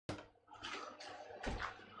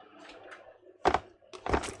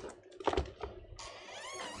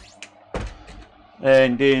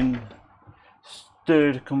and then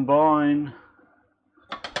stir to combine,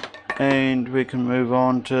 and we can move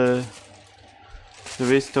on to the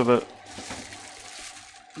rest of it.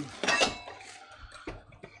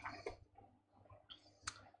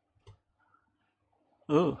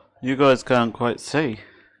 Oh, you guys can't quite see.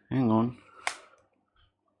 Hang on.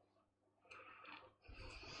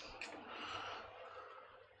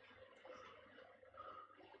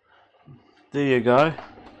 There you go.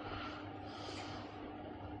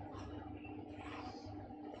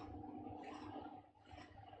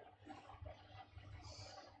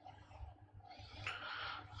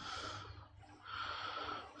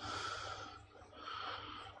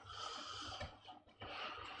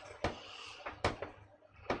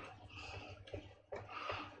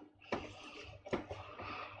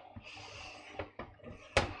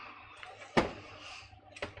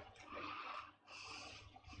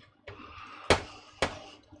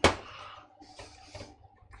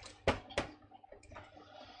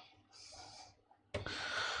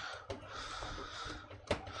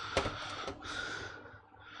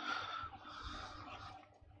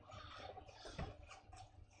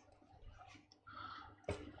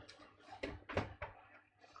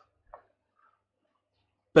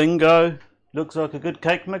 Bingo! Looks like a good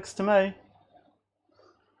cake mix to me.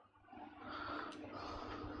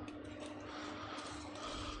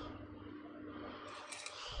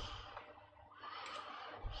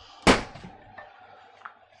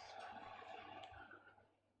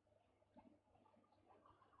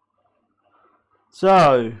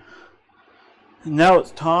 So, now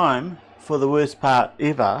it's time for the worst part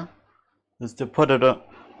ever, is to put it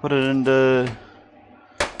into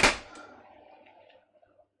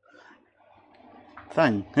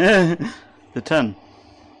thing, the tin.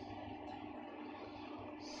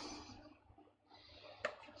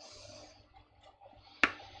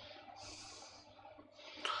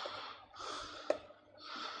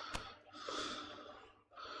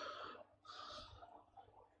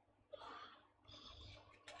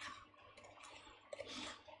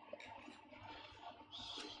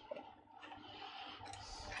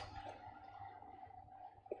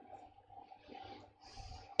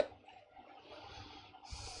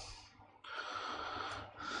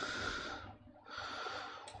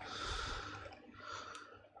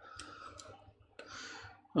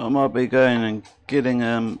 I might be going and getting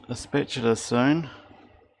a spatula soon.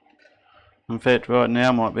 In fact, right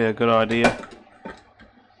now might be a good idea.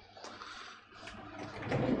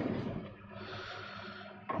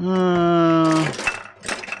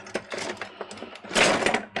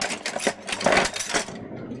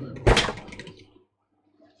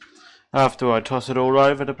 After I toss it all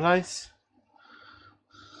over the place.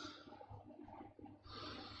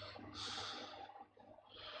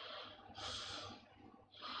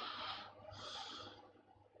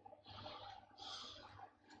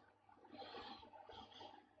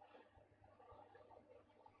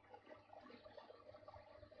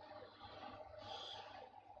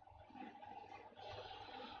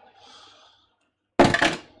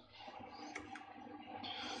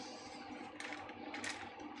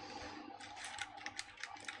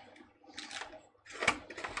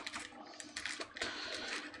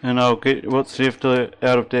 And I'll get what's left out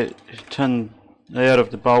of that tin, out of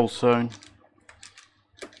the bowl soon.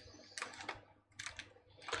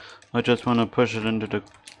 I just want to push it into the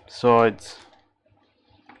sides.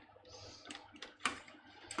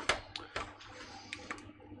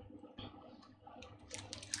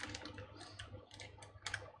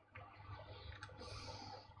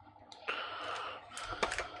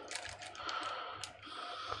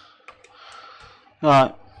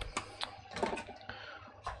 Alright.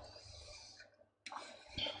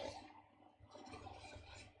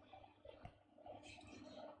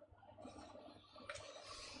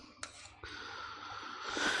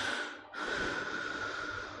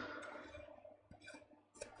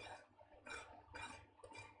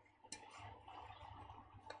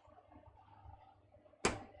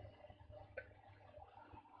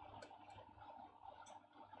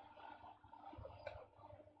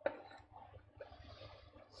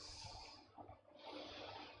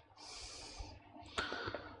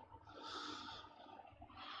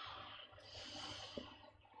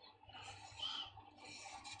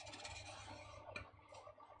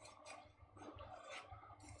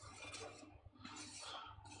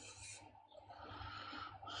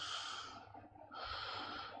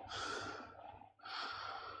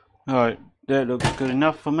 Alright, that looks good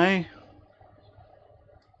enough for me.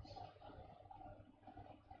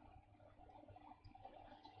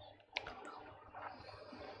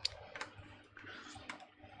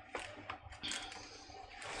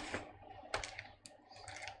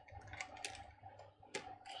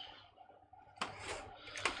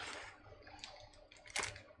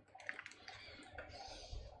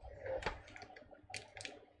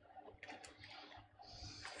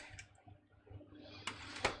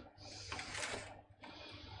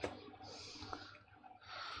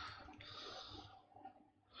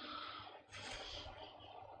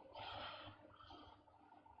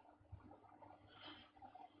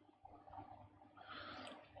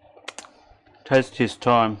 taste test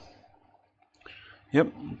time. Yep,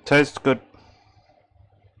 tastes good.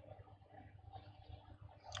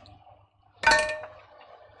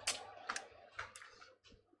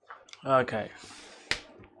 Okay,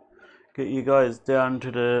 get you guys down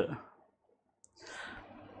to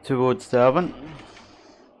towards the oven.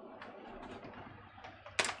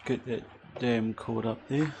 Get that damn cord up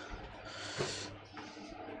there.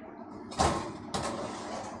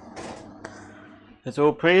 It's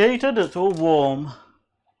all preheated, it's all warm.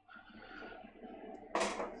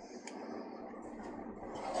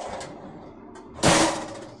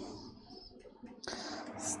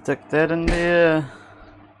 Stick that in there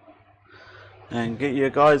and get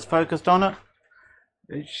you guys focused on it.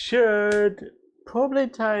 It should probably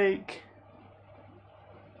take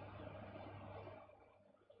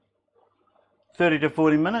 30 to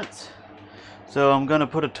 40 minutes. So I'm going to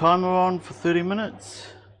put a timer on for 30 minutes.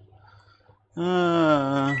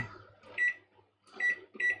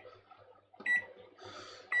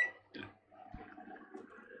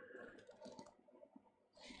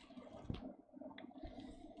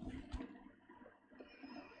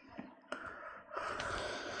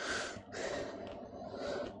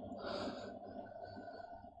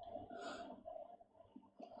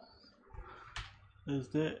 Is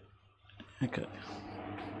that okay?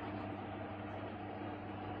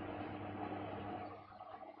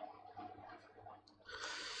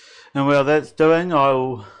 And while that's doing,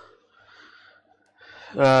 I'll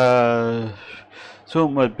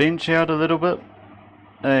sort my bench out a little bit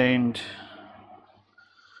and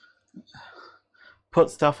put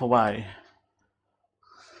stuff away.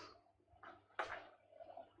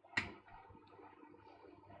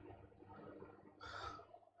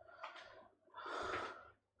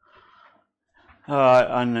 Alright,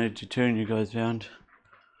 I need to turn you guys around.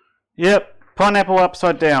 Yep, pineapple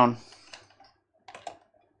upside down.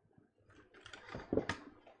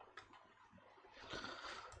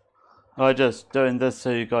 I'm just doing this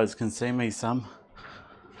so you guys can see me some.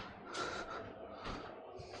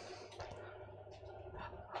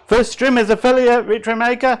 First streamers affiliate Retro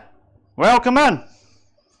Maker, welcome in.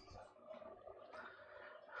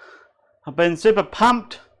 I've been super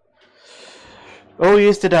pumped all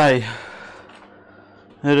yesterday.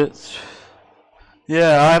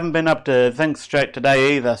 Yeah, I haven't been up to think straight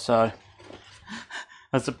today either, so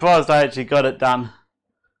I'm surprised I actually got it done.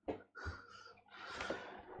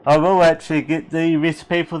 I will actually get the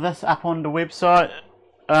recipe for this up on the website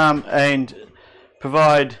and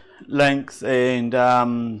provide links and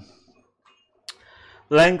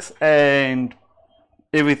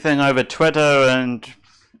everything over Twitter and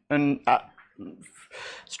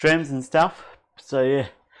streams and stuff. So yeah,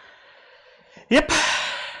 yep.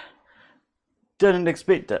 Didn't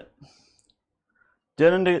expect it.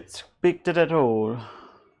 Didn't expect it at all.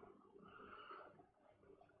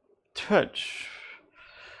 Twitch.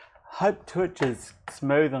 Hope Twitch is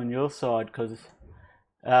smooth on your side, because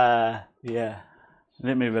yeah.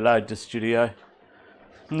 Let me reload the studio.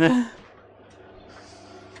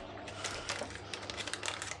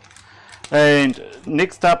 And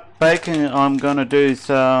next up, baking, I'm gonna do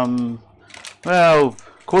some, well,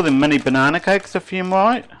 call them mini banana cakes if you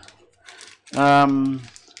might. I'm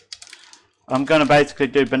gonna basically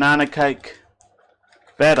do banana cake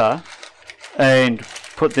batter and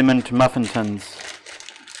put them into muffin tins.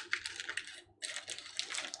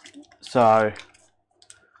 So,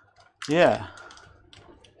 yeah.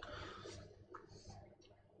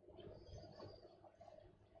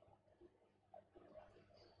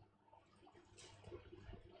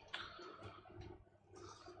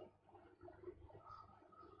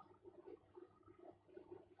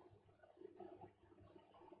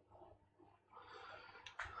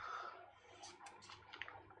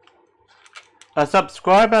 A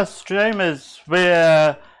subscriber stream is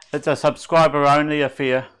where it's a subscriber only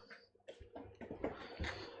affair.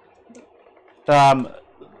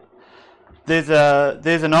 There's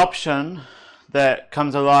an option that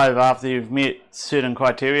comes alive after you've met certain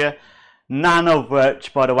criteria, none of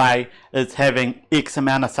which, by the way, is having X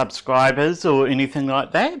amount of subscribers or anything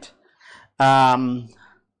like that.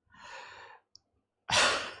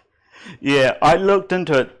 Yeah, I looked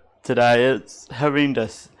into it today. It's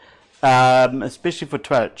horrendous, especially for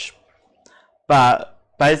Twitch. But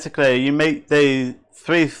basically, you meet the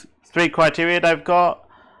three criteria they've got,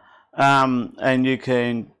 and you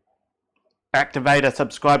can activate a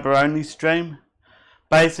subscriber only stream.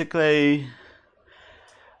 Basically,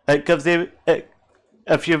 it gives you,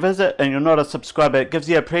 if you visit and you're not a subscriber, it gives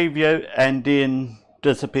you a preview and then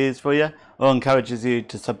disappears for you, or encourages you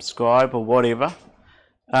to subscribe or whatever.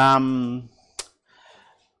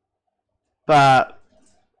 But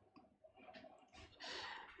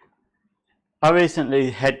I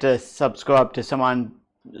recently had to subscribe to someone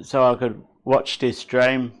so I could watch their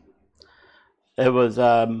stream. It was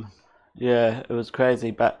yeah, it was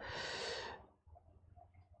crazy, but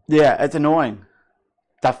yeah, it's annoying.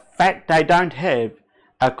 The fact they don't have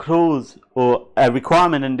a clause or a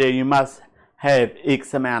requirement in there, you must have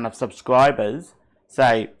X amount of subscribers,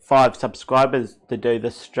 say 5 subscribers to do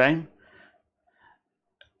this stream,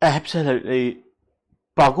 absolutely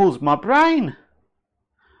boggles my brain.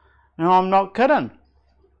 No, I'm not kidding.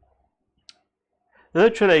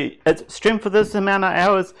 Literally, it's stream for this amount of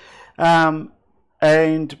hours,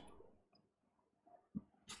 and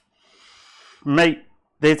meet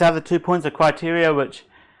these other 2 points of criteria, which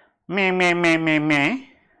meh.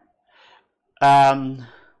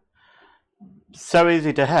 So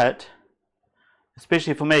easy to hit,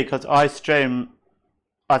 especially for me, because I stream,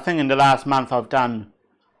 I think in the last month I've done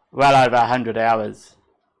well over 100 hours.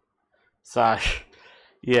 So,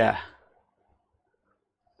 yeah.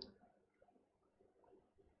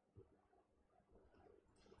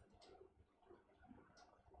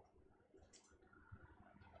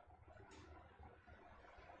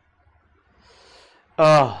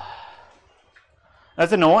 Oh,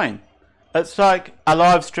 that's annoying. It's like a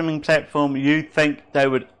live streaming platform, you'd think they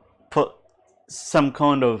would put some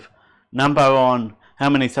kind of number on how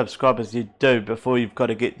many subscribers you do before you've got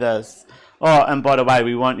to get this. Oh, and by the way,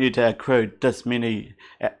 we want you to accrue this many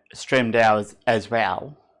streamed hours as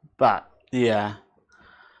well. But, yeah.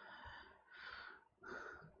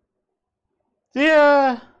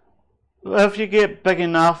 Yeah, if you get big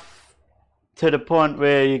enough to the point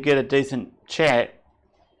where you get a decent chat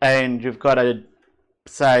and you've got a,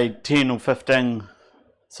 say, 10 or 15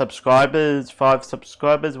 subscribers, 5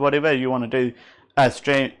 subscribers, whatever, you want to do a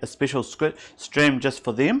stream, a special stream just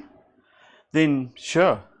for them, then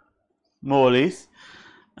sure, more or less.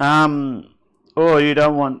 Or you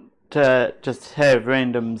don't want to just have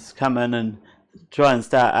randoms come in and try and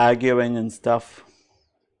start arguing and stuff.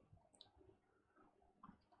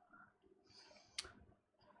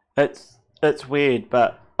 It's weird,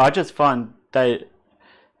 but I just find they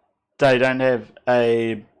don't have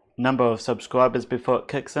a number of subscribers before it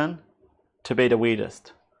kicks in to be the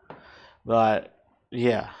weirdest. Like,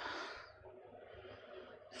 yeah.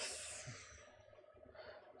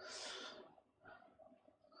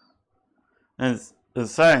 And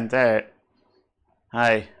saying that,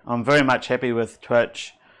 hey, I'm very much happy with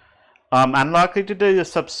Twitch. I'm unlikely to do a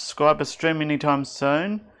subscriber stream anytime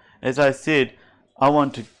soon. As I said, I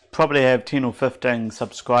want to probably have 10 or 15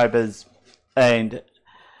 subscribers and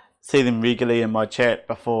see them regularly in my chat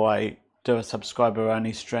before I do a subscriber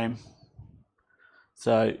only stream.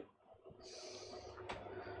 So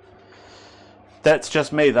that's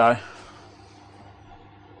just me though.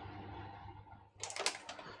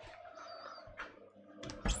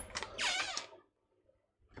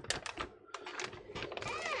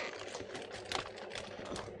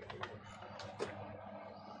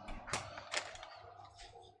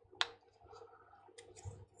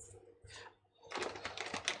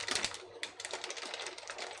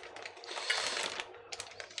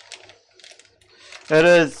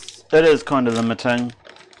 It is kind of limiting,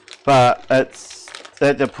 but it's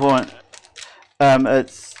at the point.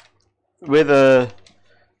 It's whether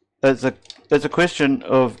it's a question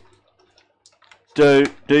of do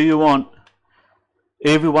you want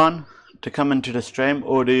everyone to come into the stream,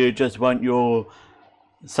 or do you just want your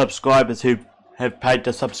subscribers who have paid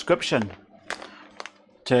the subscription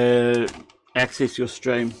to access your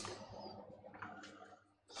stream?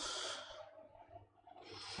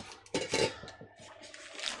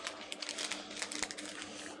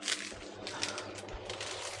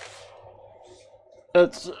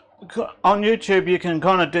 It's on YouTube. You can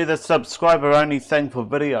kind of do the subscriber only thing for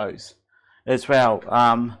videos as well.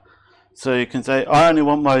 So you can say, I only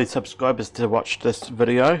want my subscribers to watch this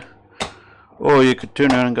video, or you could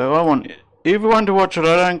turn around and go, I want everyone to watch it,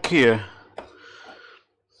 I don't care.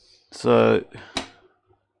 So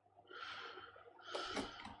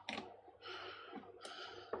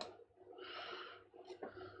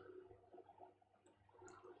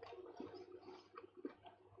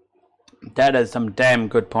that is some damn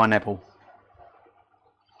good pineapple.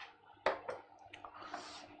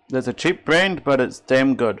 There's a cheap brand, but it's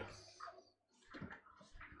damn good.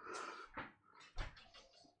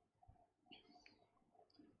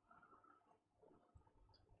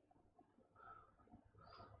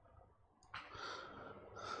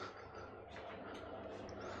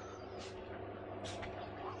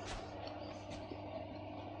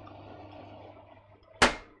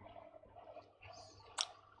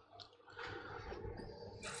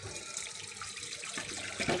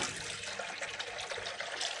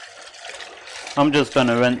 I'm just going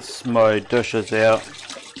to rinse my dishes out.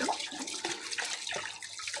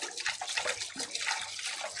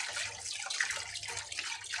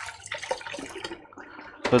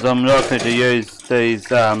 Because I'm likely to use these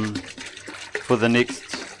for the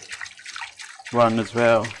next one as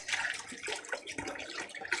well.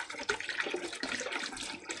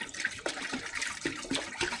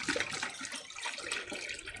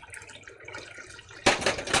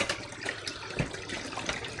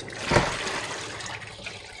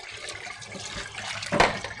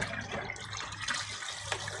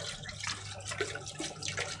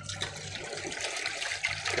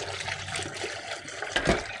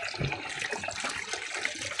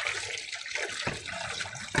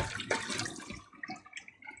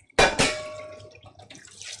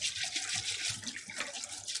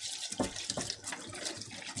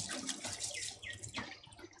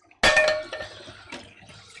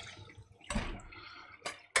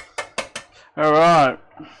 Alright,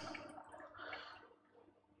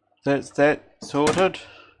 that's that sorted.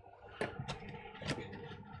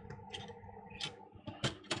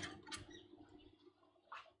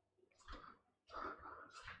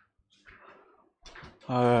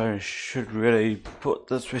 I should really put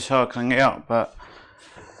this recycling out, but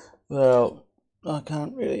well, I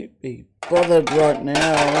can't really be bothered right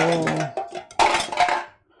now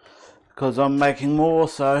because I'm making more,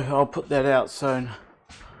 so I'll put that out soon.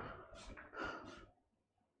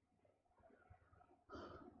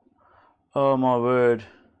 Oh my word.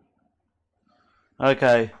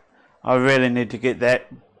 Okay, I really need to get that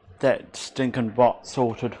stinking bot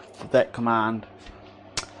sorted for that command. —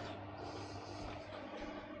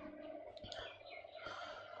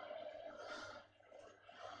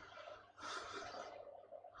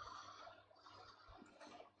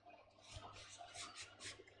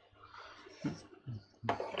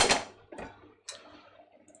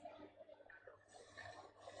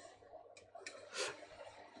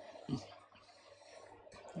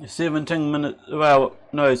 17 minutes, well,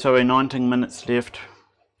 no, sorry, 19 minutes left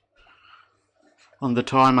on the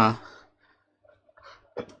timer.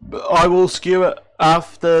 I will skew it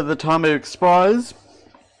after the timer expires,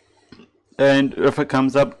 and if it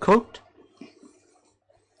comes up cooked,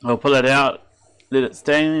 I'll pull it out, let it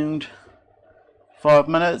stand 5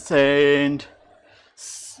 minutes, and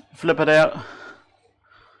flip it out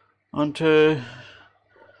onto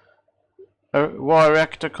a wire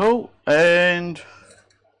rack to cool, and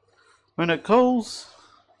when it cools,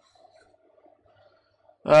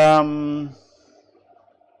 I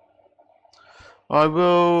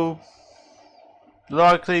will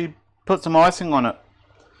likely put some icing on it.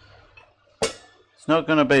 It's not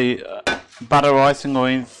going to be butter icing or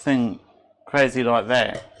anything crazy like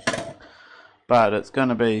that, but it's going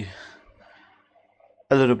to be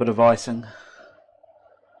a little bit of icing.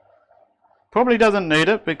 Probably doesn't need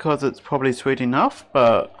it because it's probably sweet enough,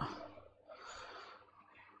 but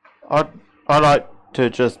I like to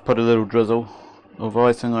just put a little drizzle of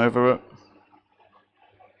icing over it.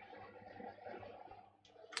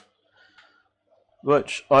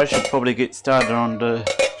 Which I should probably get started on the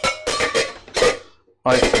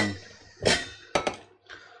icing.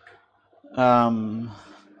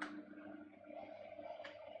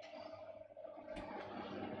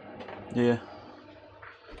 Yeah.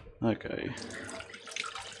 Okay.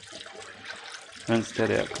 Rinse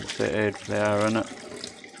that out because they add flour in it.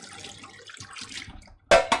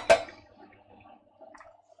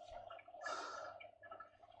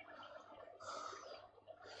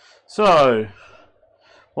 So,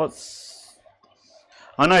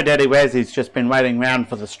 I know Daddy Wazzy's just been waiting around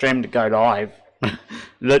for the stream to go live.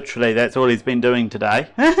 Literally, that's all he's been doing today.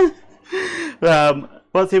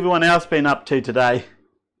 What's everyone else been up to today?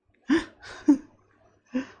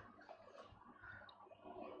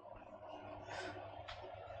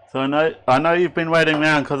 So I know you've been waiting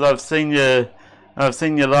around because I've seen you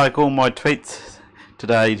like all my tweets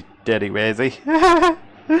today, Daddy Wazzy.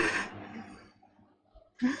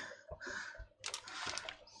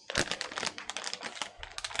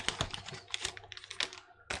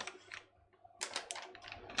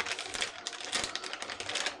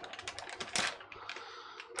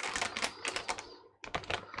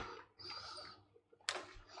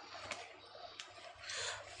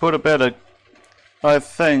 I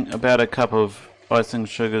think about a cup of icing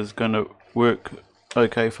sugar is going to work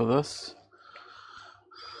okay for this.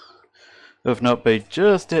 If not, be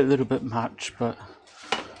just a little bit much, but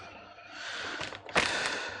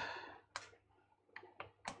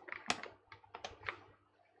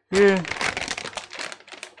yeah.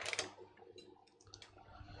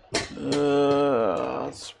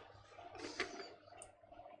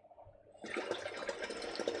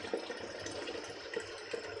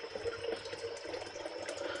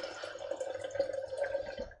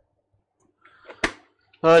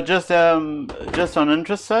 Just on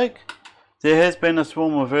interest sake, there has been a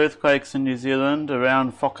swarm of earthquakes in New Zealand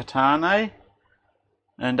around Whakatane,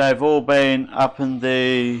 and they've all been up in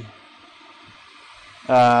the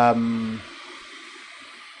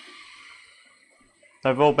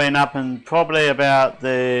they've all been up in probably about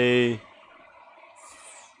the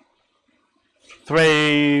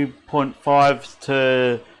 3.5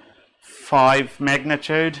 to 5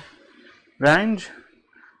 magnitude range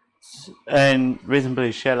and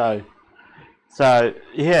reasonably shallow. So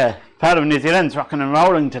yeah, part of New Zealand's rocking and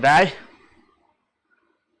rolling today.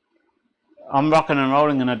 I'm rocking and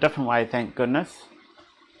rolling in a different way, thank goodness.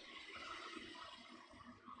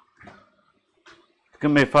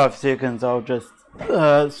 Give me 5 seconds, I'll just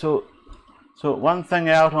sort one thing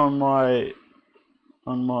out on my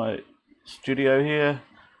studio here.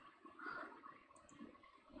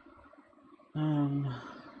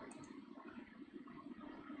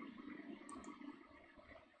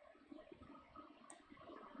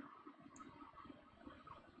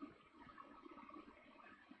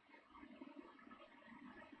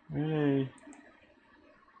 Really?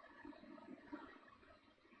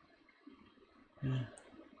 Yeah.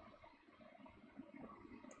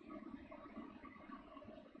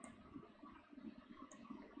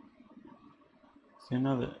 See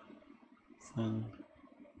another thing.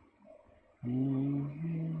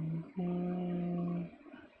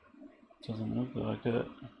 Doesn't look like it.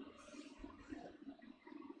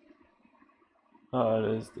 Oh, it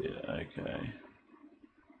is there. Okay.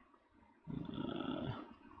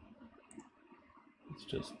 It's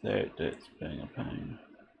just that's being a pain.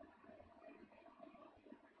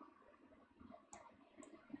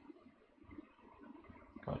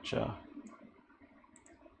 Gotcha.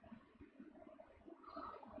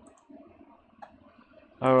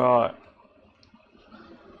 All right.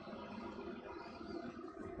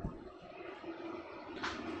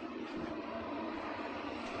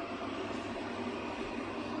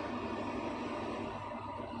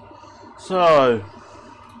 So,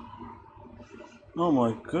 oh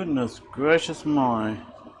my goodness gracious my.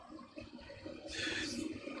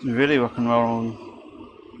 Really rock and roll.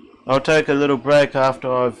 I'll take a little break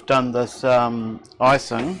after I've done this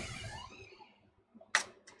icing.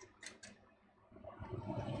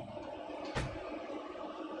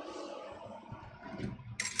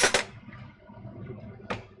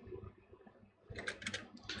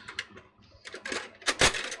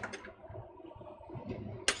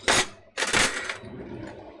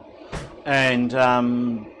 And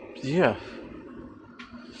yeah.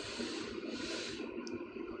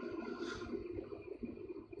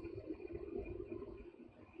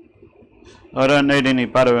 I don't need any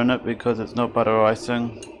butter in it because it's not butter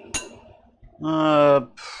icing.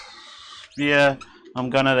 Yeah, I'm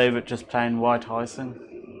gonna leave it just plain white icing.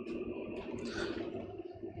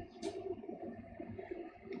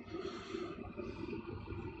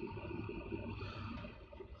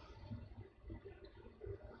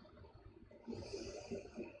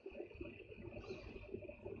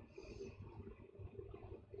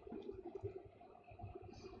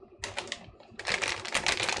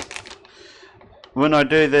 When I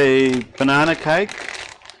do the banana cake,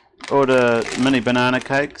 or the mini banana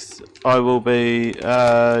cakes, I will be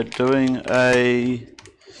doing a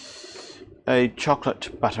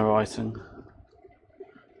chocolate butter icing.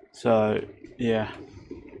 So yeah.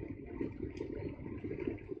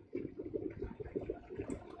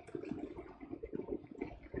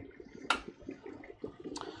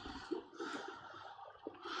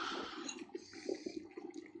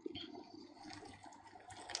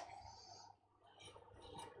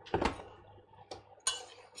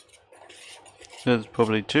 There's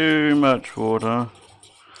probably too much water.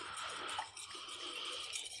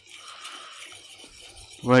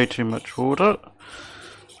 Way too much water.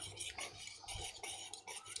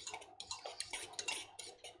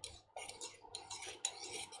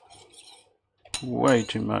 Way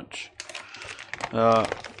too much.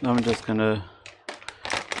 I'm just gonna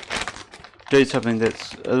do something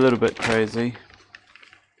that's a little bit crazy.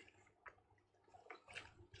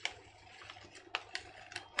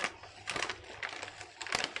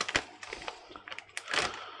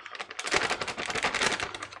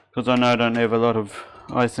 Because I know I don't have a lot of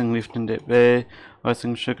icing left in that bag,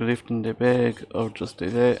 icing sugar left in that bag, I'll just do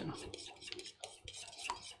that.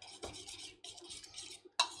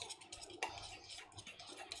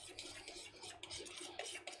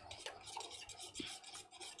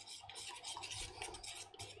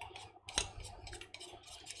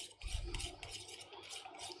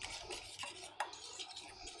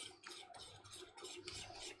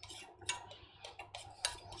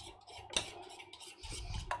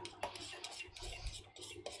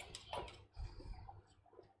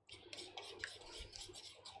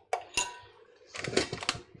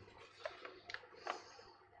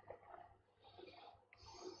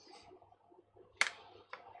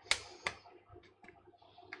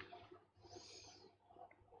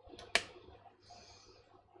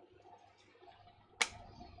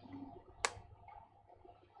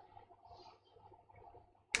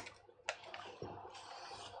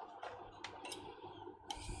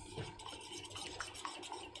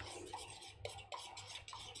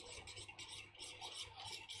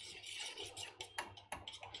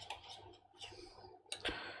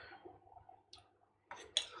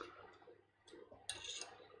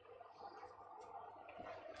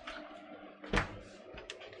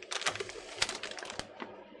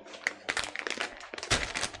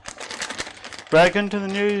 Break into the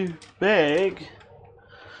new bag.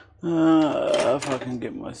 If I can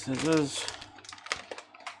get my scissors.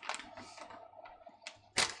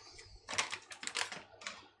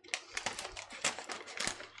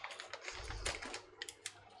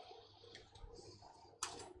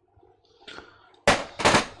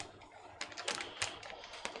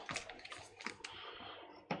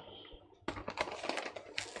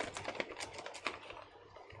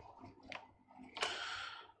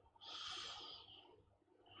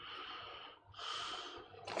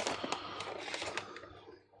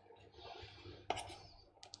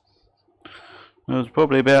 It was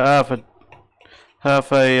probably about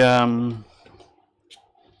half a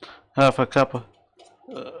cup of,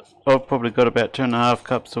 I've probably got about 2.5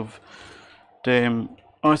 cups of damn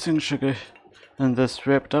icing sugar in this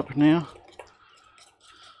wrapped up now.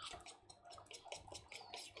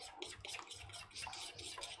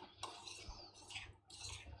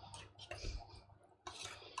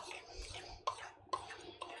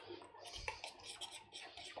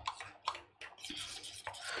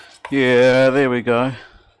 Yeah, there we go.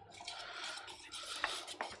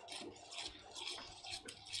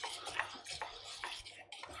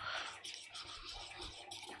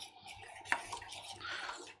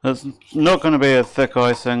 It's not going to be a thick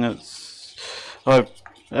icing. I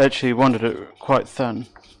actually wanted it quite thin.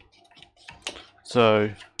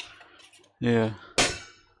 So, yeah.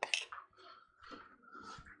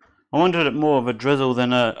 I wanted it more of a drizzle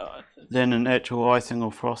than an actual icing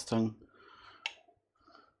or frosting.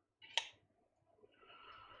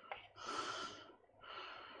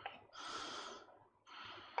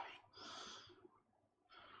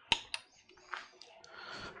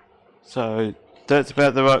 So that's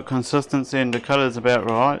about the right consistency and the colour's about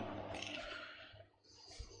right.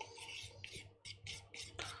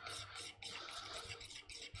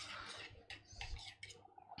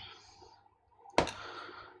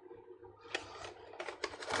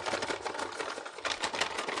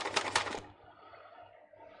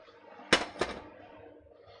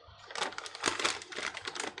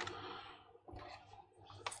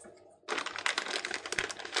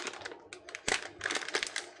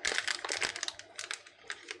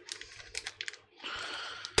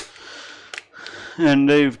 And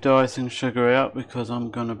leave the icing sugar out because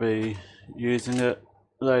I'm going to be using it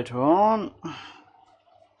later on.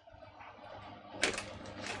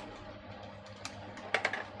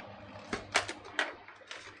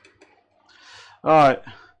 Alright,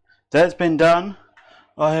 that's been done.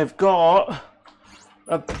 I have got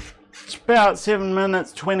about 7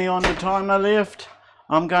 minutes 20 on the timer left.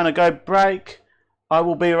 I'm going to go break. I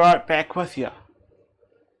will be right back with you.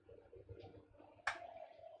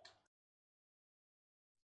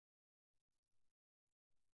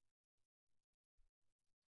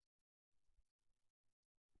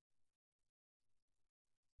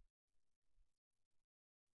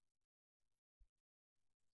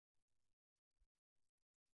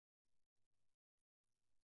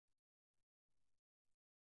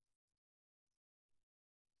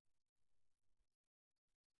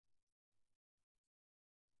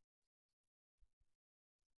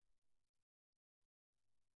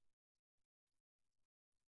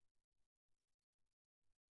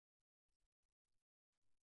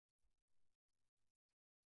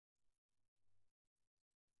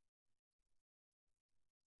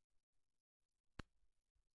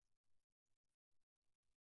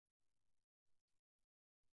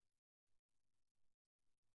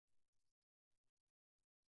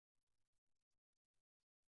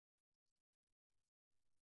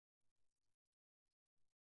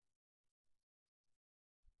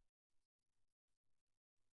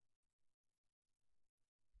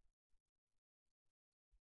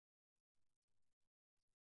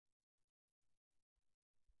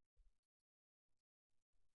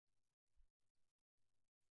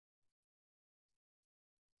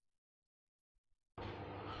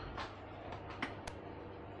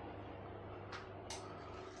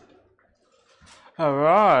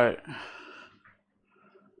 Alright.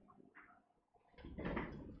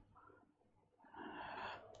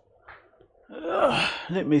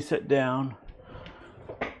 Let me sit down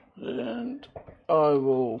and I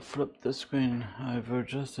will flip the screen over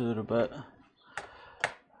just a little bit.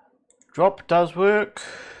 Drop does work.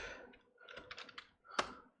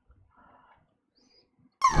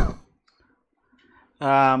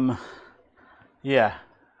 Yeah.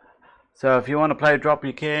 So if you want to play drop,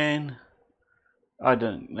 you can. I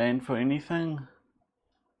didn't land for anything.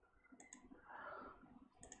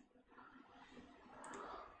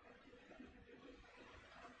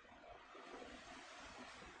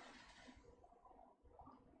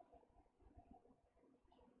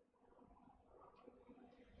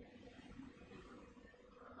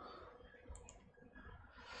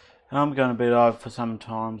 I'm going to be live for some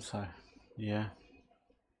time, so yeah.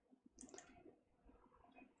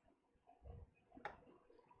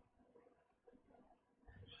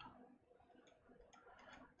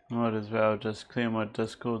 Might as well just clear my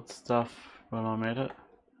Discord stuff while I'm at it.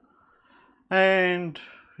 And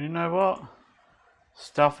you know what?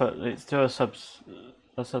 Stuff it. Let's do a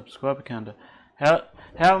subscriber counter.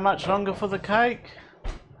 How much longer for the cake?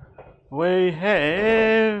 We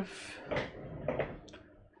have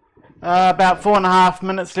about 4.5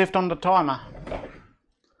 minutes left on the timer.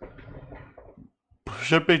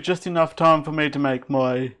 Should be just enough time for me to make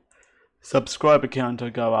my subscriber counter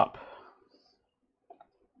go up.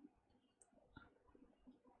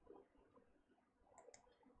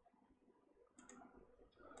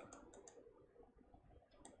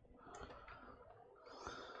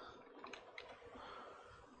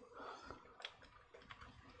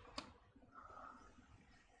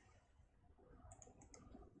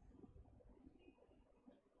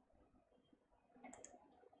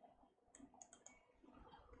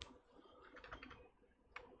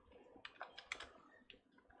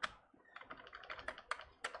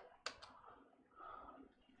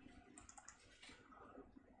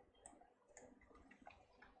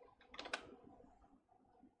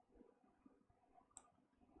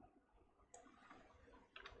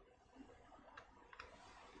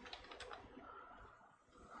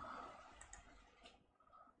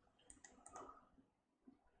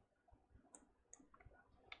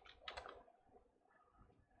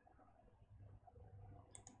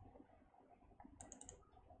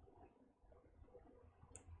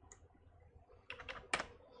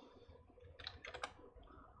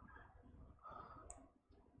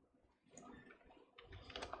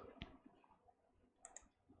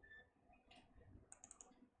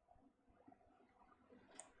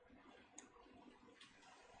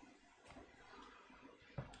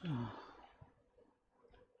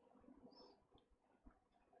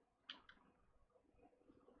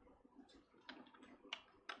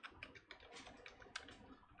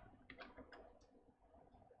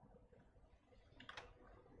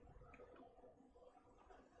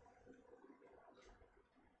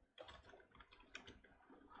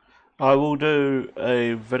 I will do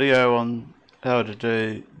a video on how to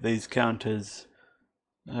do these counters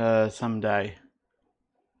someday.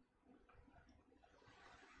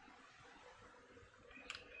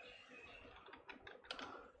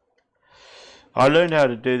 I learned how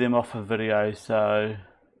to do them off a video, so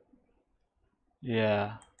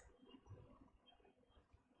yeah.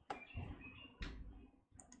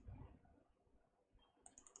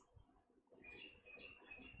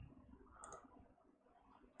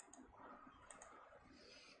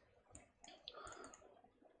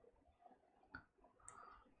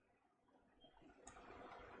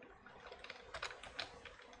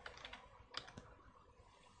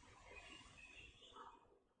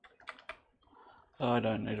 I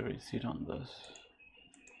don't need a reset on this.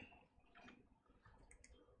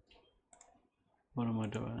 What am I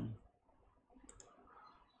doing?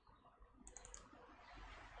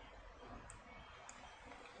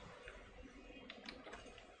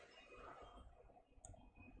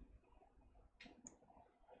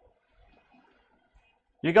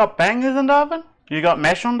 You got bangers in the oven? You got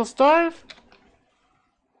mash on the stove?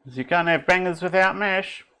 'Cause you can't have bangers without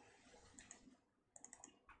mash.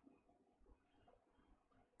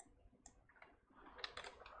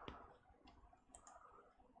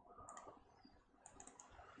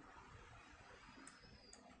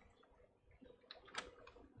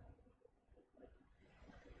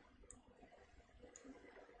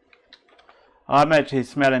 I'm actually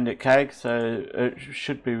smelling the cake, so it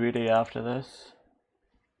should be ready after this.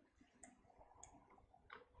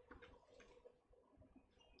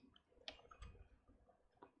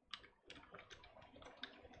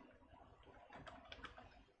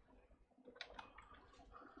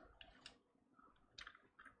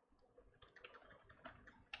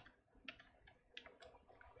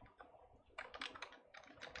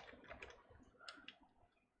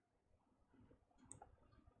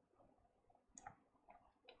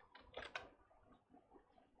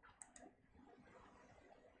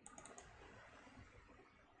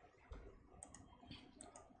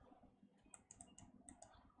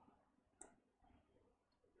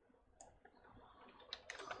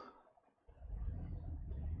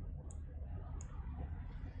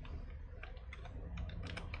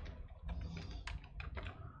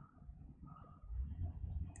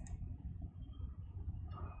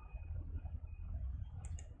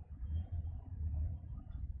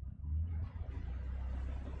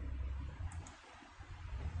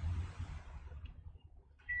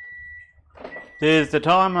 There's the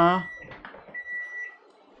timer.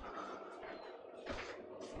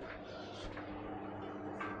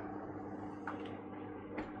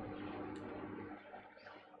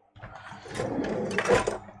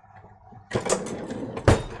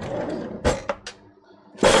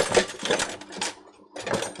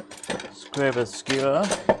 Let's grab a skewer.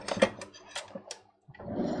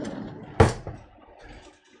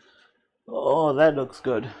 Oh, that looks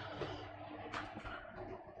good.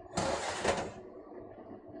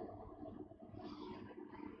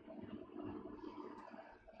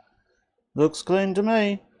 Looks clean to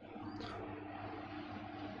me.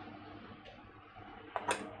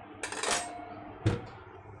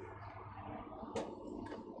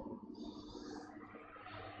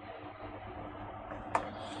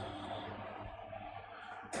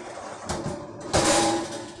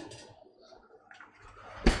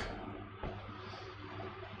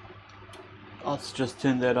 Let's just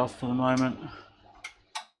turn that off for the moment.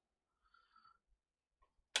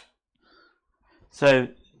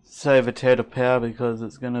 Save a tad of power because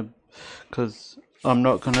I'm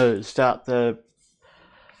not gonna start the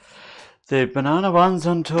banana ones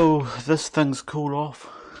until this thing's cooled off.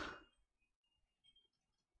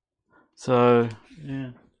 So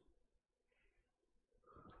yeah,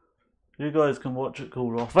 you guys can watch it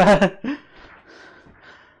cool off.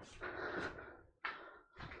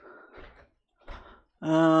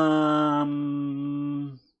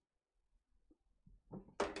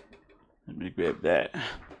 Let me grab that.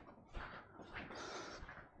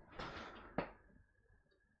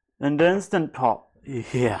 And the Instant Pot,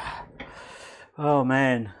 yeah. Oh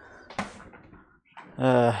man.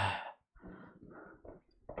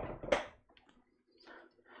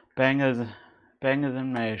 Bangers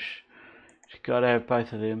and mash. You gotta have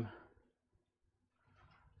both of them.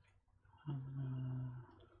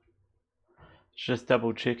 Just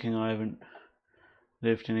double checking I haven't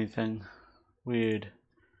left anything weird.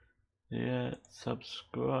 Yeah,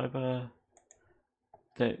 subscriber.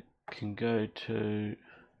 That can go to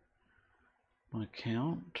my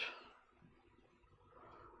account.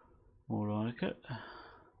 More like it.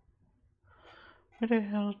 Where the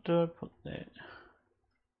hell do I put that?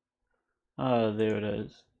 Oh, there it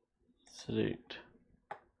is. Select.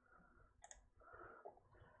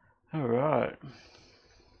 Alright.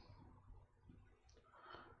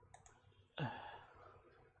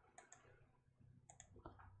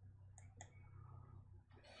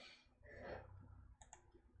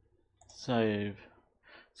 Save.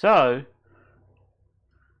 So,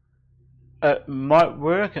 it might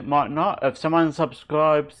work, it might not. If someone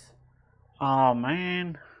subscribes, oh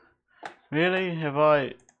man, really? Have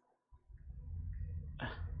I?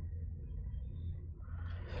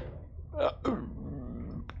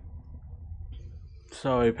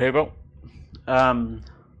 Sorry, people.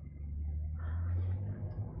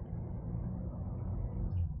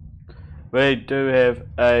 We do have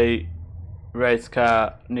a race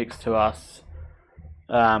car next to us,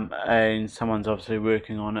 and someone's obviously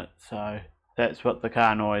working on it, so that's what the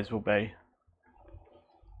car noise will be.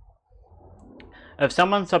 If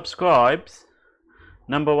someone subscribes,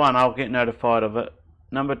 number one, I'll get notified of it.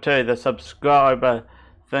 Number two, the subscriber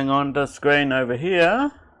thing on the screen over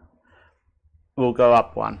here will go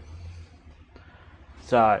up one.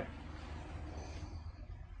 So,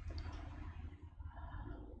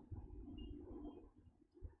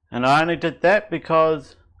 and I only did that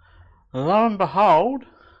because, lo and behold,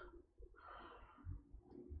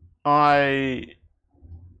 I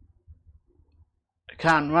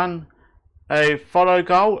can't run a follow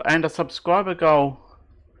goal and a subscriber goal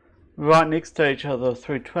right next to each other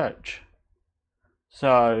through Twitch.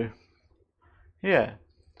 So, yeah.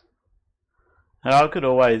 And I could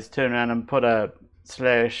always turn around and put a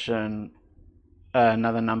slash and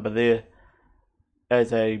another number there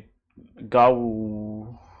as a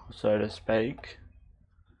goal, so to speak.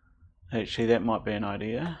 Actually, that might be an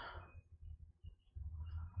idea.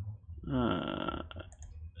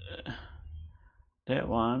 That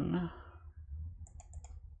one,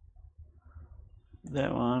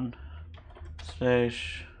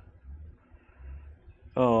 slash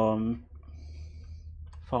 5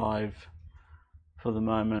 for the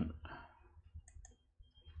moment.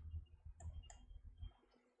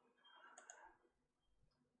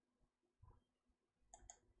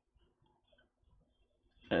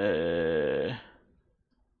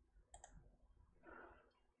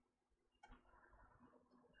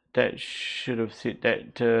 That should have set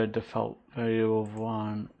that to a default value of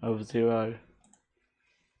 0.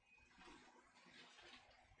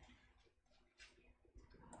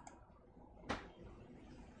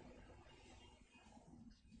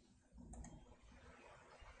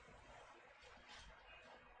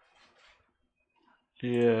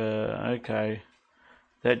 Yeah, okay.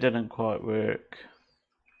 That didn't quite work.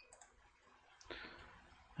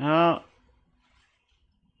 Oh,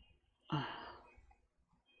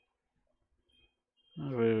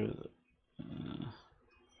 where is it?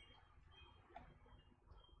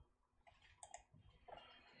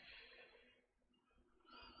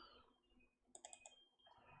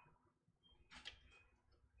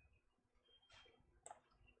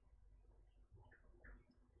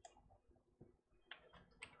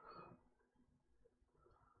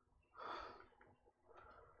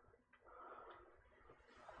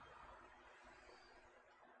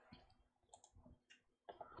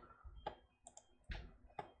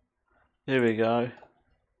 There we go.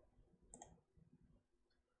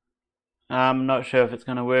 I'm not sure if it's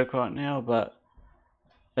going to work right now, but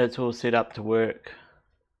it's all set up to work.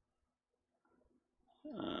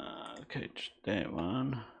 Okay, just that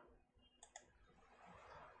one.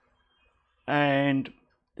 And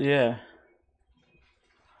yeah,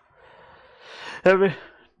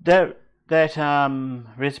 that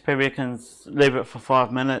recipe reckons leave it for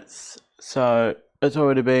 5 minutes, so it's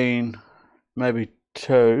already been maybe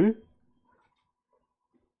 2.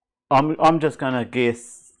 I'm just gonna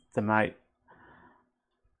guess the mate.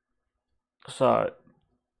 So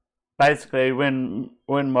basically, when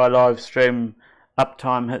my live stream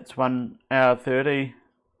uptime hits 1 hour 30,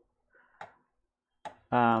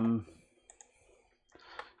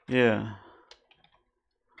 yeah.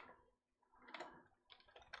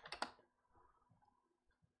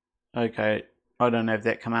 Okay, I don't have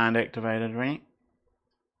that command activated, right?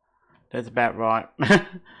 That's about right.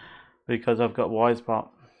 Because I've got Wisebot.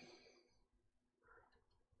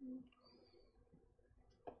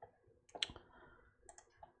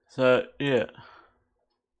 So, yeah.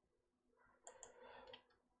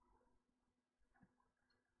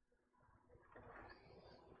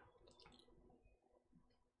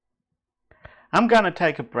 I'm going to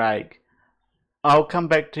take a break. I'll come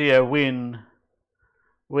back to you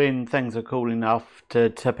when things are cool enough to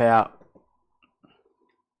tip out.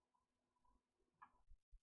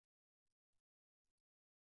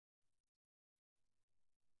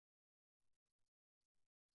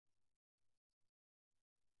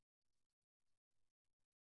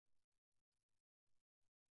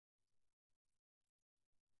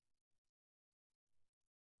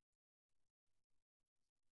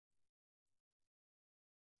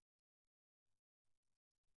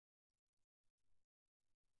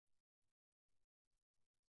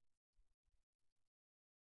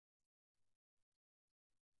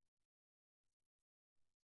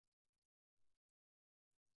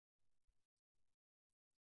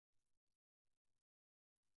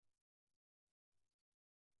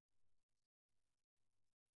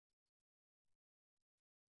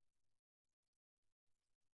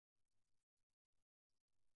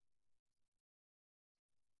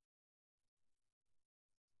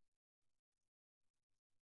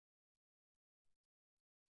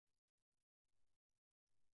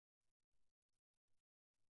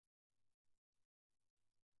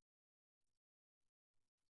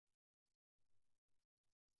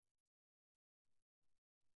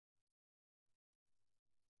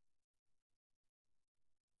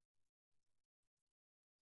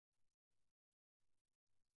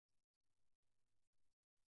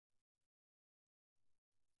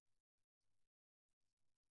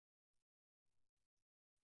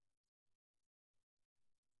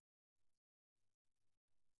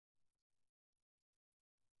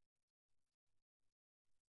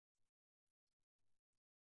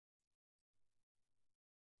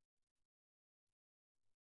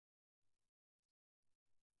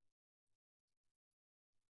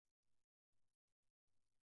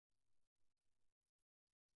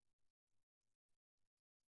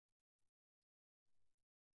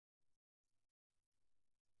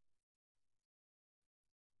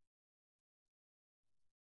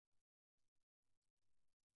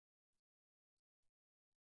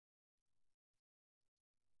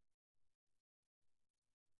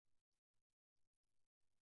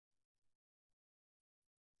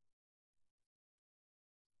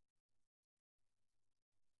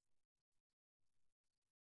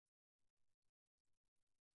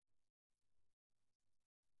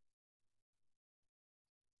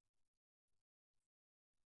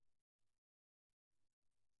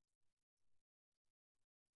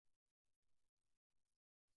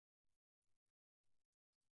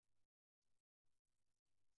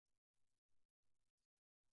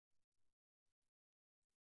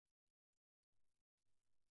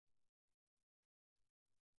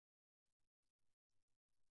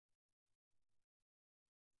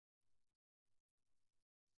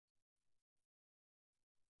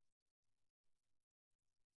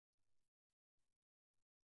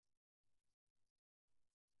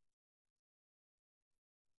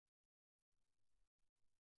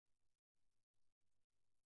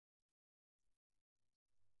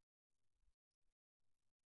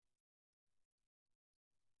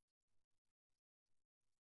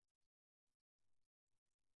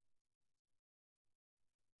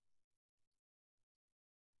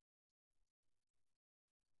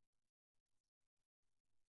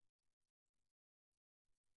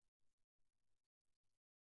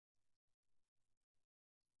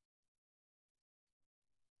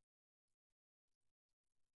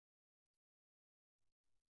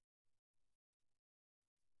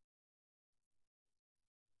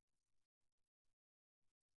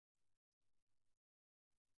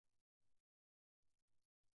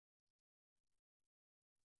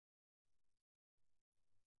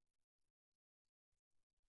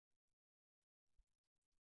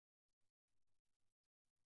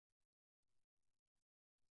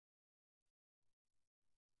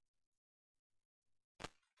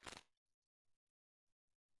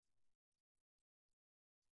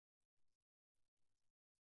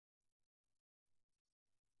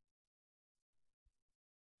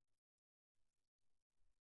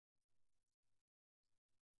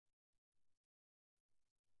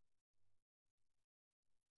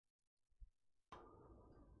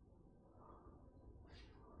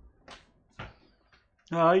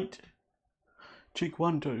 Alright. Cheek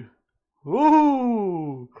 1, 2.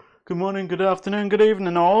 Ooh! Good morning, good afternoon, good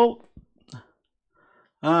evening, all.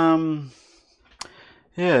 Yeah,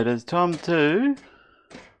 it is time to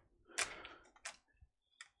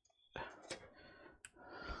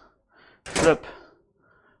flip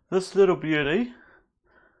this little beauty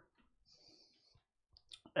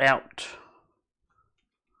out.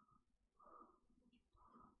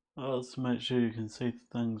 Let's make sure you can see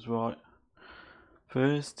things right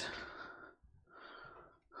first.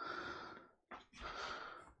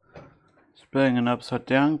 It's being an upside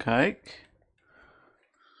down cake.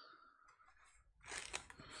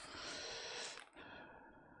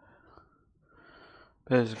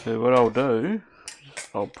 Basically what I'll do is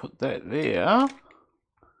I'll put that there.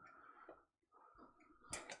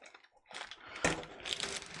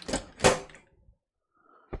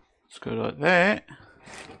 Let's go like that.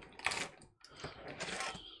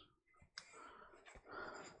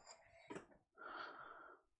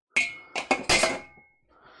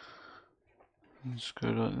 Let's go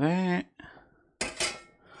like that.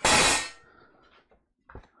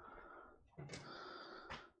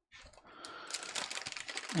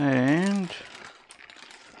 And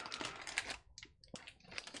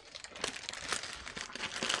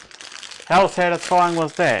how satisfying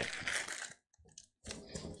was that?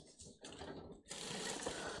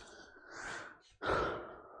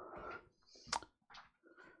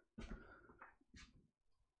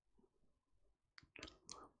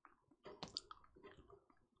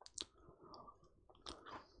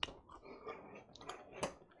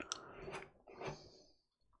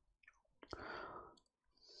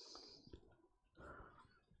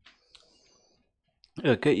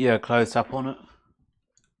 It'll get you a close up on it.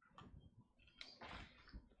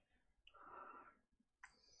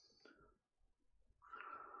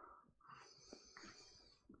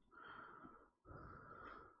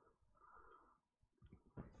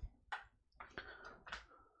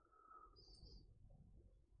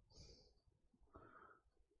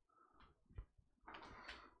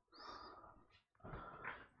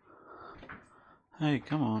 Hey,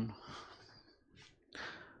 come on.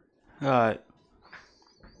 Alright.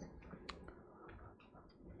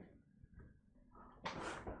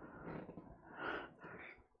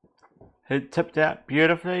 It tipped out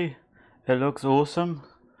beautifully. It looks awesome.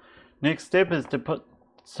 Next step is to put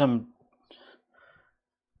some,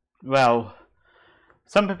 well,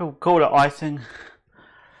 some people call it icing.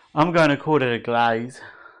 I'm going to call it a glaze.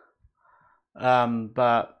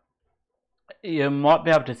 But you might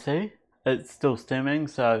be able to see it's still steaming,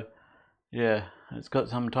 so yeah, it's got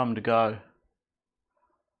some time to go.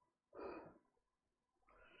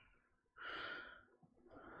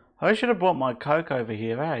 I should have brought my Coke over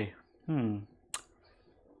here, eh?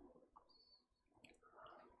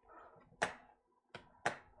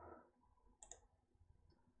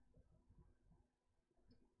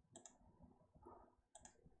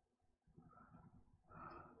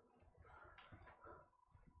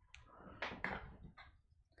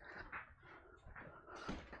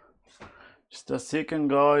 Just a second,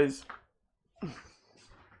 guys.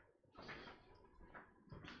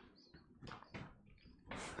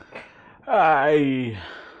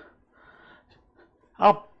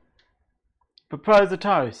 I'll propose a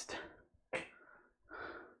toast.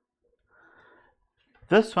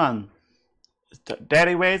 This one is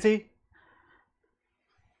Daddy Wazzy,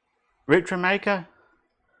 Retro Maker,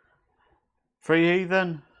 Free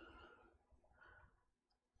Heathen,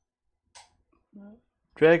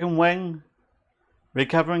 Dragon Wing,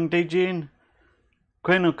 Recovering DGN,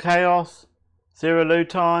 Queen of Chaos, Zero Lou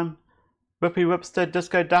Time, Whippy Whipster,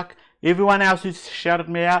 Disco Duck, everyone else who's shouted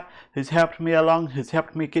me out, who's helped me along, who's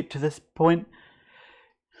helped me get to this point.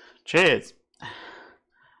 Cheers.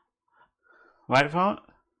 Wait for it.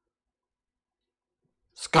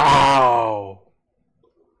 Skull.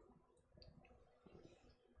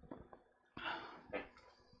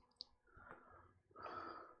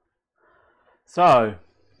 So,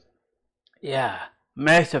 yeah,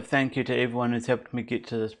 massive thank you to everyone who's helped me get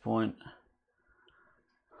to this point.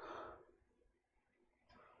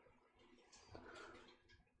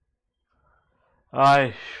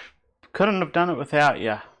 I couldn't have done it without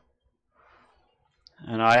you.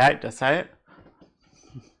 And I hate to say it.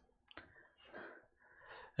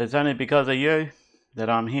 It's only because of you that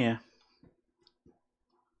I'm here.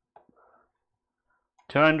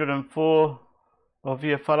 204 of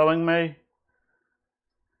you following me.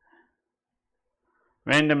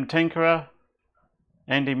 Random Tinkerer,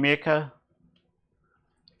 Andy Mecha,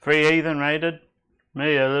 Free Heathen raided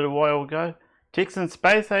me a little while ago. Texan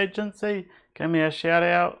Space Agency gave me a shout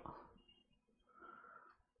out.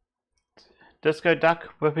 Disco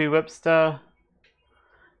Duck, Whippy Whipster.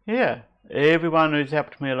 Yeah, everyone who's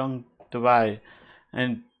helped me along the way.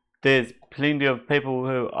 And there's plenty of people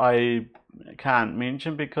who I can't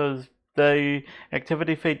mention because the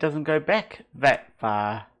activity feed doesn't go back that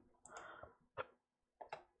far.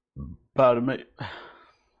 Pardon me.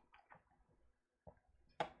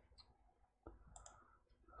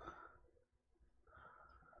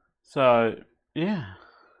 So, yeah.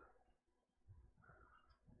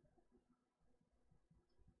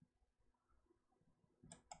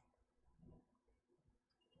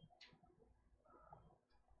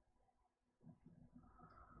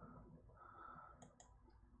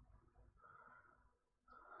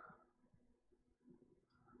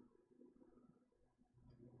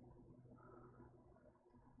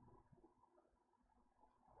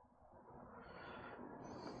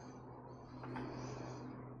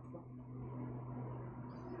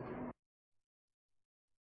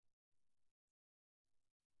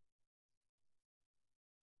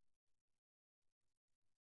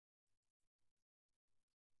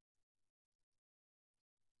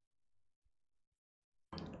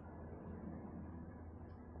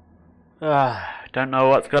 Don't know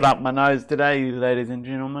what's got up my nose today, ladies and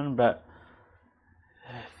gentlemen, but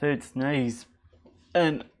third sneeze.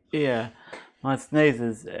 And yeah, my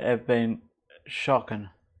sneezes have been shocking.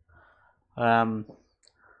 My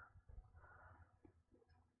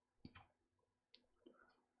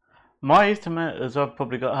estimate is I've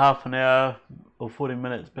probably got half an hour or 40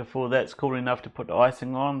 minutes before that's cool enough to put the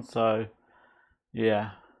icing on, so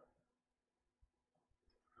yeah.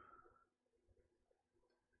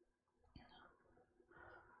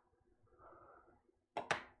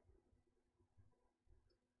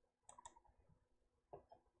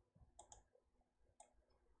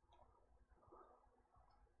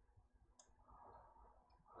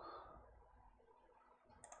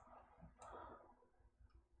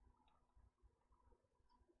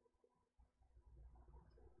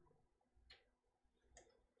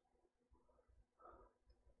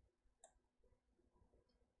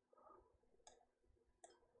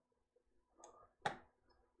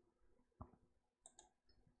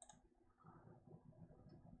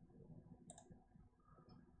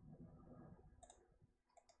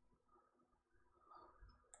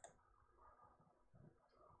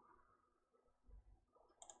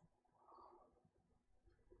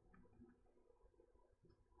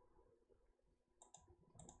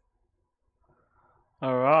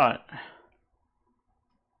 Alright.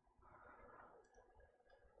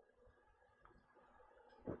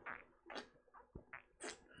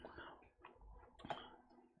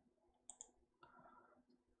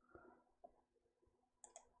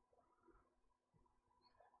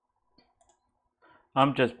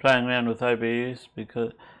 I'm just playing around with OBS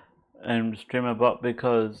because and StreamerBot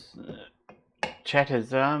because chat has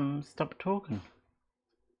stopped talking.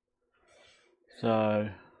 So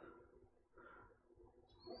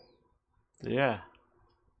yeah.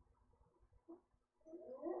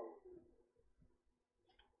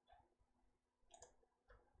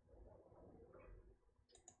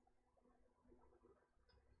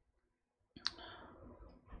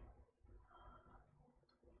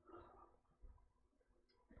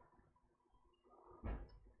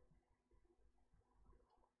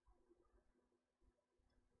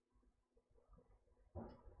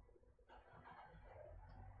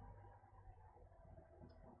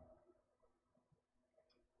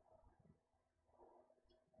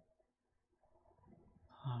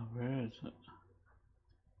 Oh, where is it?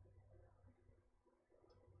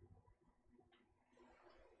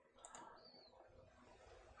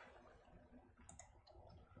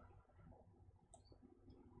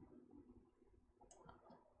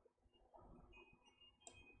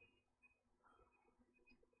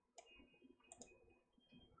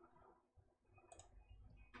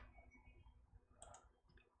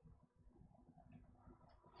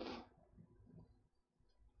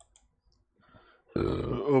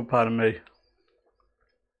 Oh, pardon me.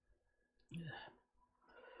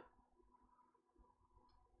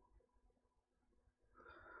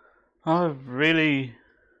 I really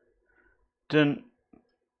didn't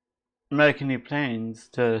make any plans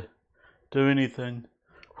to do anything.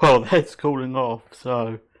 Well, that's cooling off,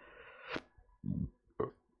 so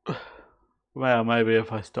well, maybe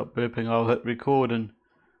if I stop burping, I'll hit record and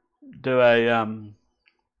do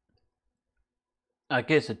I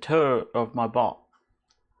guess a tour of my bot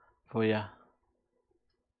for you.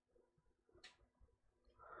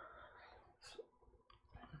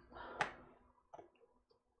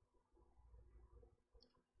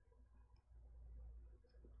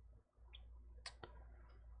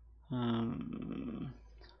 Um,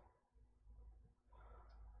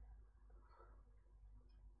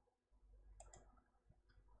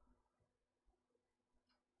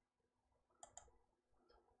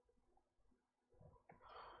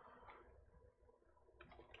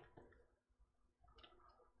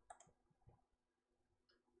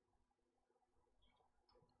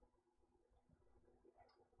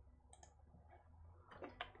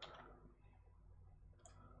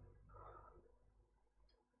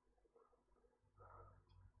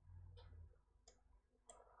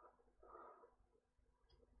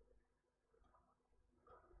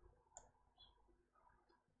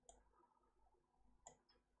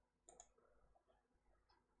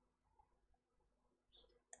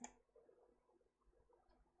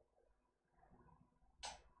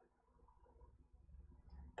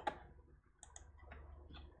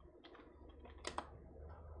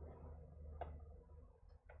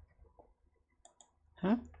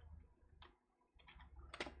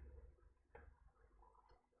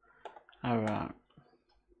 Alright.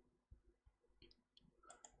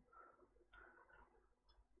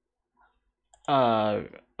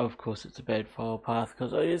 Of course it's a bad file path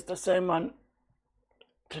because I used the same one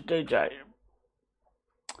to DJ.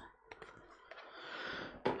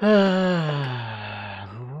 Lord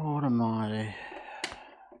almighty.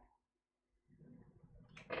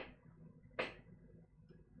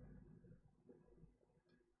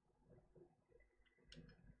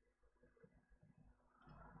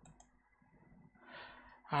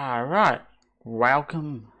 Alright,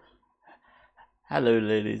 welcome. Hello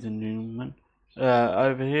ladies and gentlemen.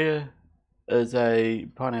 Over here is a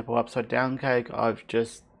pineapple upside down cake I've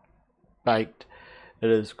just baked. It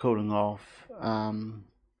is cooling off.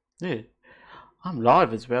 Yeah, I'm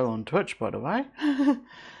live as well on Twitch, by the way.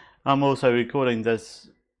 I'm also recording this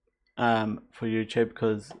for YouTube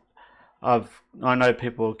because I know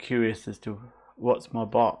people are curious as to what's my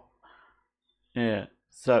bot. Yeah,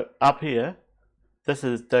 so up here, this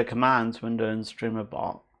is the commands window in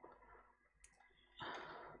StreamerBot.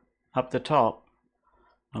 Up the top,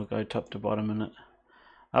 I'll go top to bottom in it.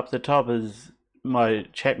 Up the top is my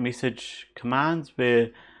chat message commands,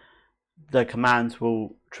 where the commands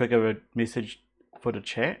will trigger a message for the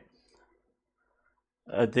chat.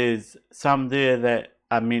 There's some there that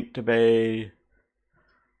are meant to be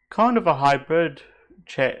kind of a hybrid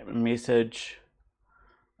chat message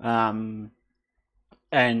and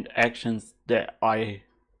actions that I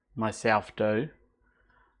myself do.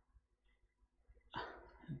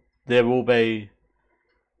 There will be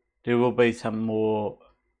some more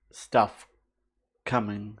stuff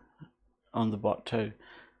coming on the bot too.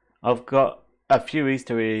 I've got a few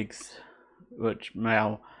Easter eggs which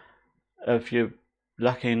if you're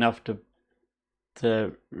lucky enough to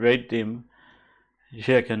read them,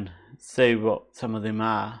 you can see what some of them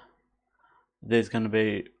are. There's going to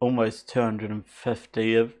be almost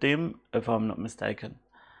 250 of them, if I'm not mistaken.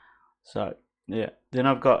 So yeah, then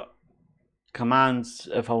I've got commands.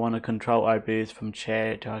 If I want to control OBS from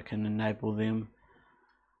chat, I can enable them.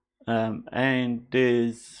 And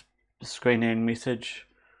there's screen and message.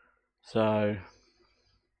 So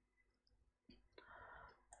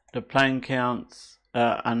the playing counts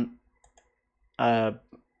are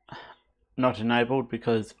not enabled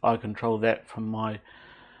because I control that from my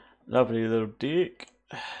lovely little deck.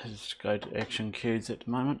 Let's go to action cues at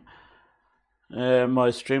the moment.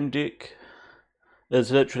 My stream deck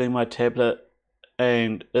is literally my tablet,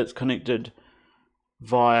 and it's connected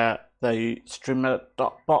via the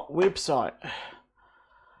streamer.bot website.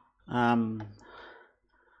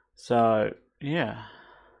 So yeah,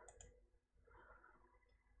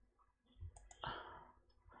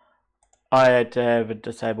 I had to have a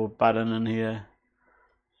disabled button in here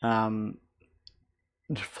for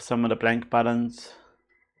some of the blank buttons,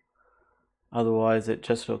 otherwise it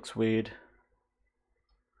just looks weird.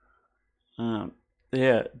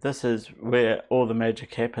 Yeah, this is where all the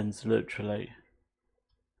magic happens, literally.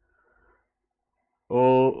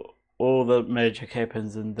 All the magic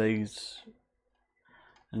happens in this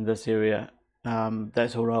area.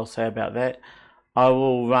 That's all I'll say about that. I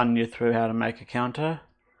will run you through how to make a counter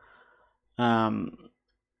in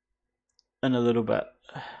a little bit,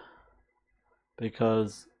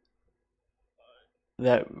 because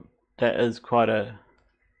that is quite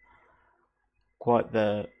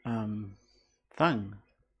the thing.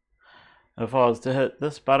 If I was to hit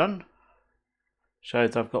this button,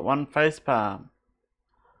 shows I've got one facepalm,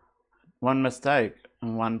 one mistake,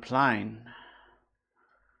 and one plane.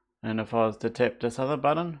 And if I was to tap this other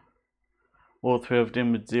button, all three of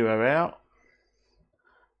them would zero out,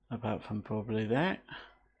 apart from probably that.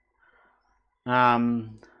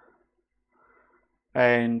 And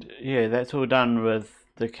yeah, that's all done with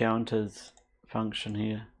the counters function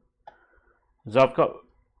here. So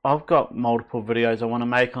I've got multiple videos I want to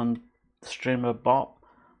make on StreamerBot,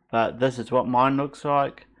 but this is what mine looks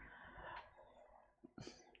like.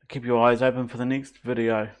 Keep your eyes open for the next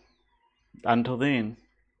video. Until then,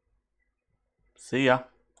 see ya.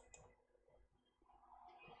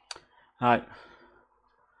 Alright.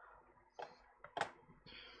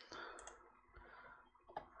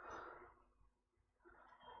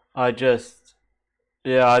 I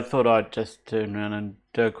thought I'd just turn around and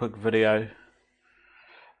do a quick video.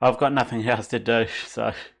 I've got nothing else to do,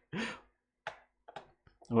 so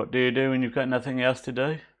what do you do when you've got nothing else to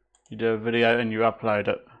do? You do a video and you upload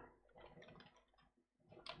it.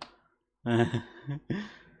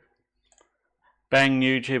 Bang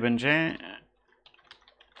YouTube and chat.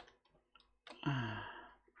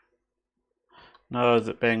 No, is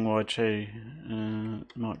it Bang YT?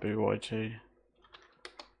 Might be YT.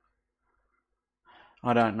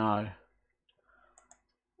 I don't know.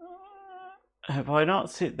 Have I not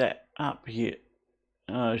set that up yet?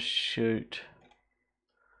 Oh shoot.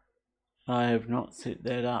 I have not set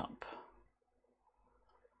that up.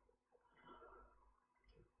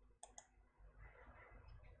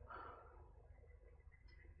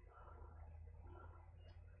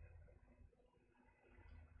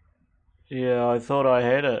 Yeah, I thought I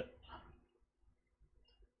had it.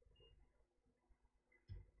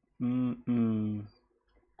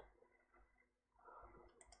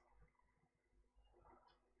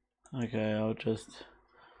 Okay,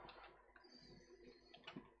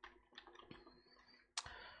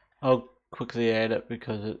 I'll quickly add it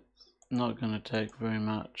because it's not going to take very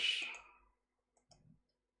much.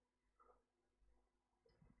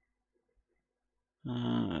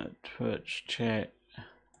 Twitch chat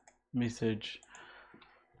message.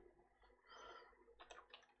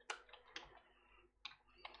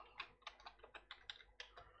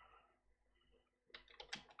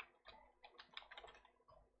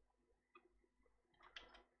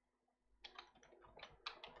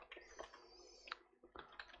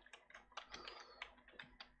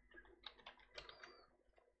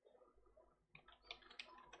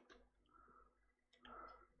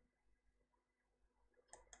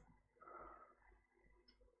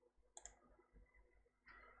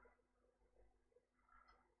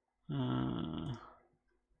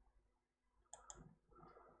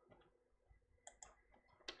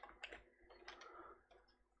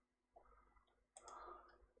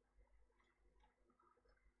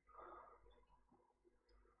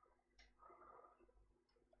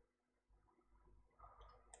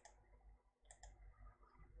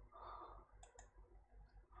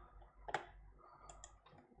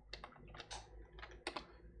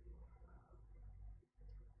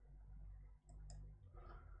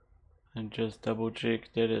 And just double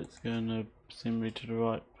check that it's going to send me to the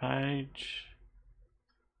right page.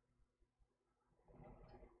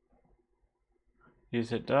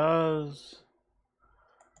 Yes, it does.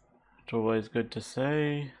 It's always good to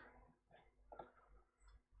see.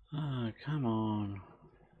 Oh, come on.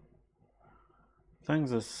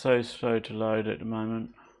 Things are so slow to load at the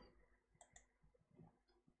moment.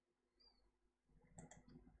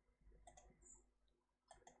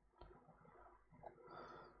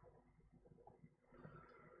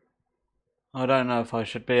 I don't know if I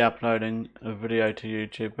should be uploading a video to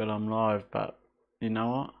YouTube while I'm live, but you know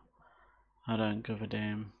what? I don't give a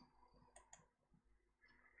damn.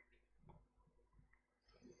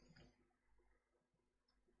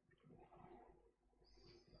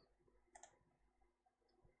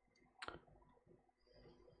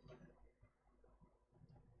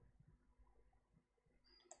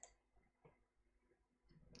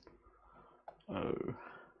 Oh.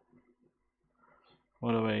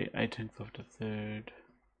 What are we? 18th of the 3rd.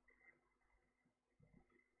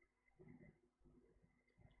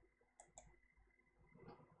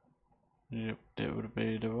 Yep, that would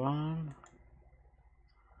be the one.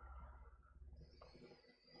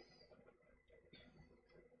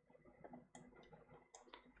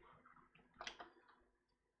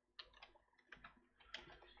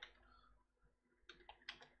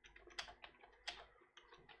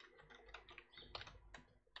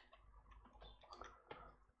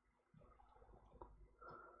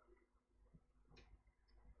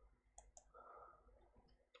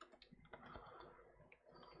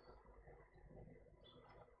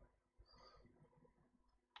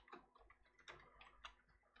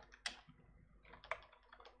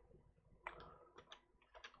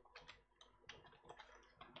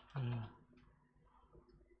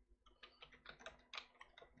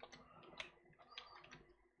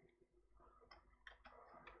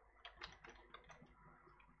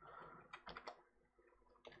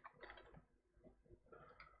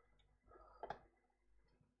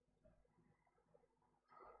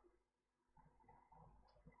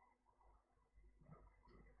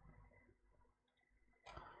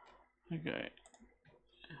 Okay.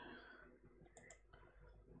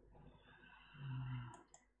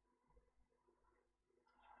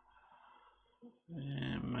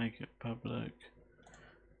 Yeah, make it public.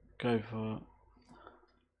 Go for it.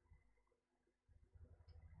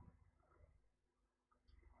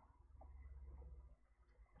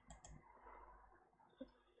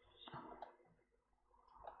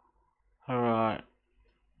 Alright.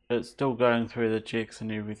 It's still going through the checks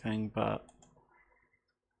and everything, but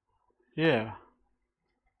yeah.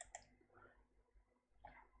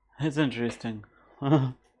 It's interesting.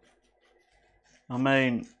 I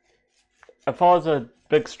mean, if I was a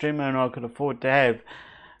big streamer and I could afford to have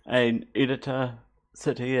an editor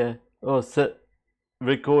sit here or sit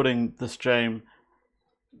recording the stream,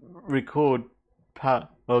 record part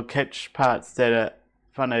or catch parts that are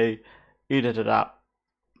funny, edit it up,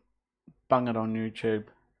 bung it on YouTube,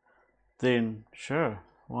 then sure,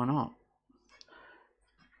 why not?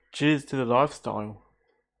 Cheers to the lifestyle.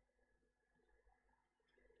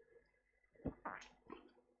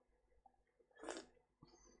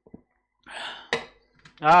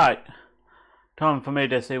 Alright, time for me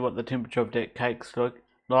to see what the temperature of that cake's look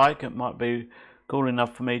like. It might be cool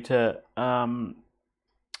enough for me to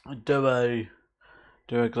do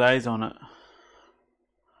a glaze on it.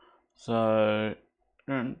 So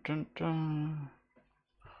dun, dun, dun.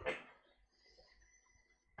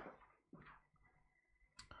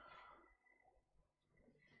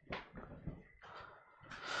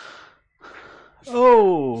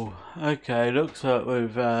 Oh, okay, looks like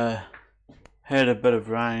we've had a bit of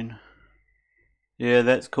rain. Yeah,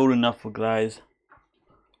 that's cool enough for glaze.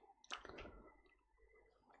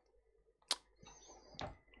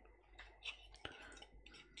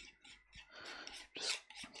 Just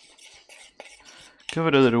give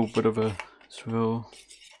it a little bit of a swirl.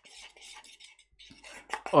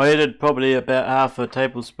 I added probably about half a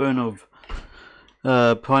tablespoon of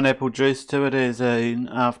pineapple juice to it as an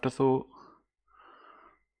afterthought.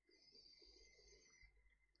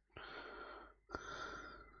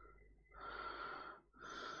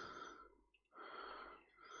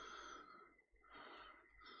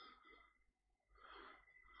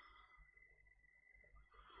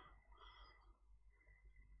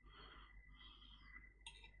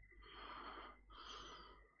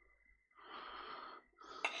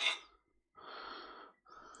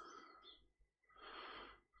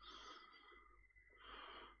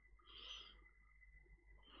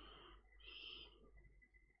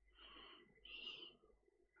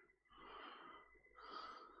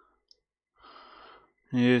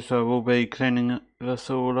 Yes, I will be cleaning this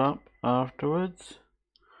all up afterwards.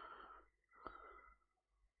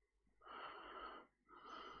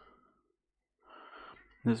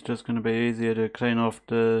 It's just going to be easier to clean off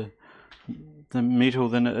the metal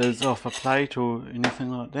than it is off a plate or anything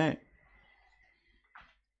like that.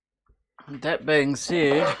 That being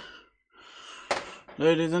said,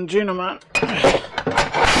 ladies and gentlemen,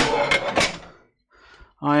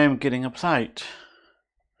 I am getting a plate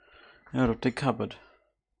out of the cupboard,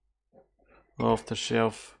 off the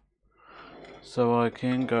shelf, so I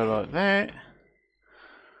can go like that,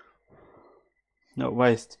 not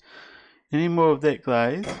waste any more of that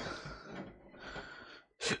glaze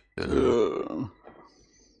than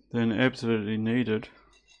absolutely needed.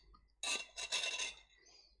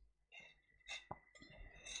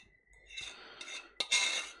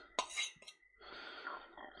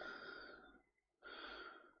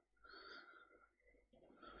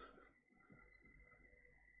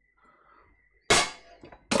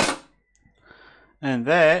 And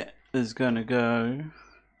that is going to go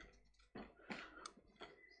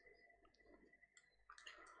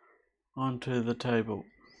onto the table.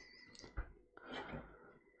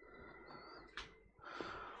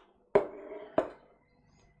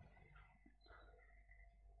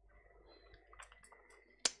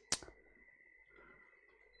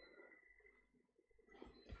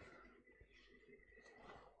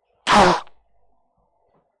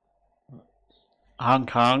 Hong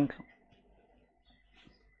Kong.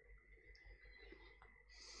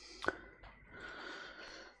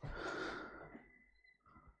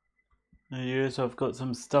 Yes, I've got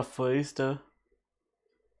some stuff for Easter.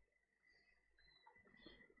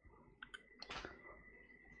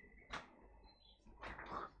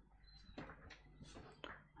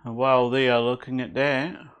 And while they are looking at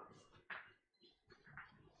that,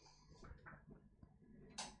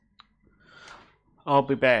 I'll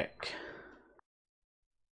be back.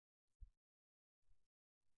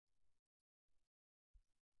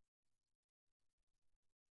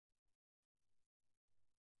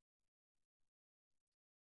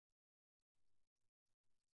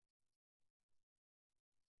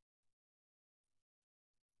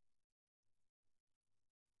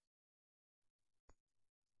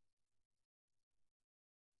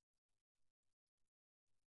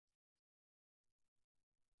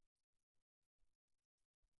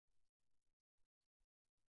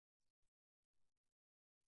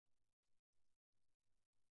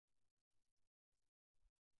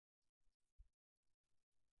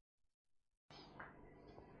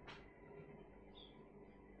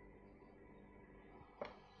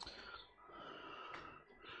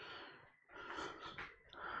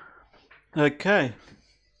 Okay,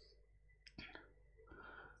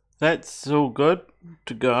 that's all good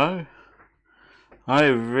to go. I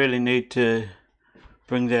really need to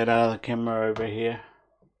bring that other camera over here.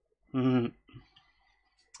 I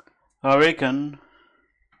reckon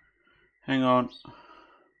Hang on.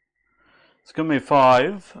 It's gonna be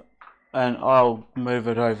 5, and I'll move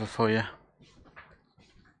it over for you.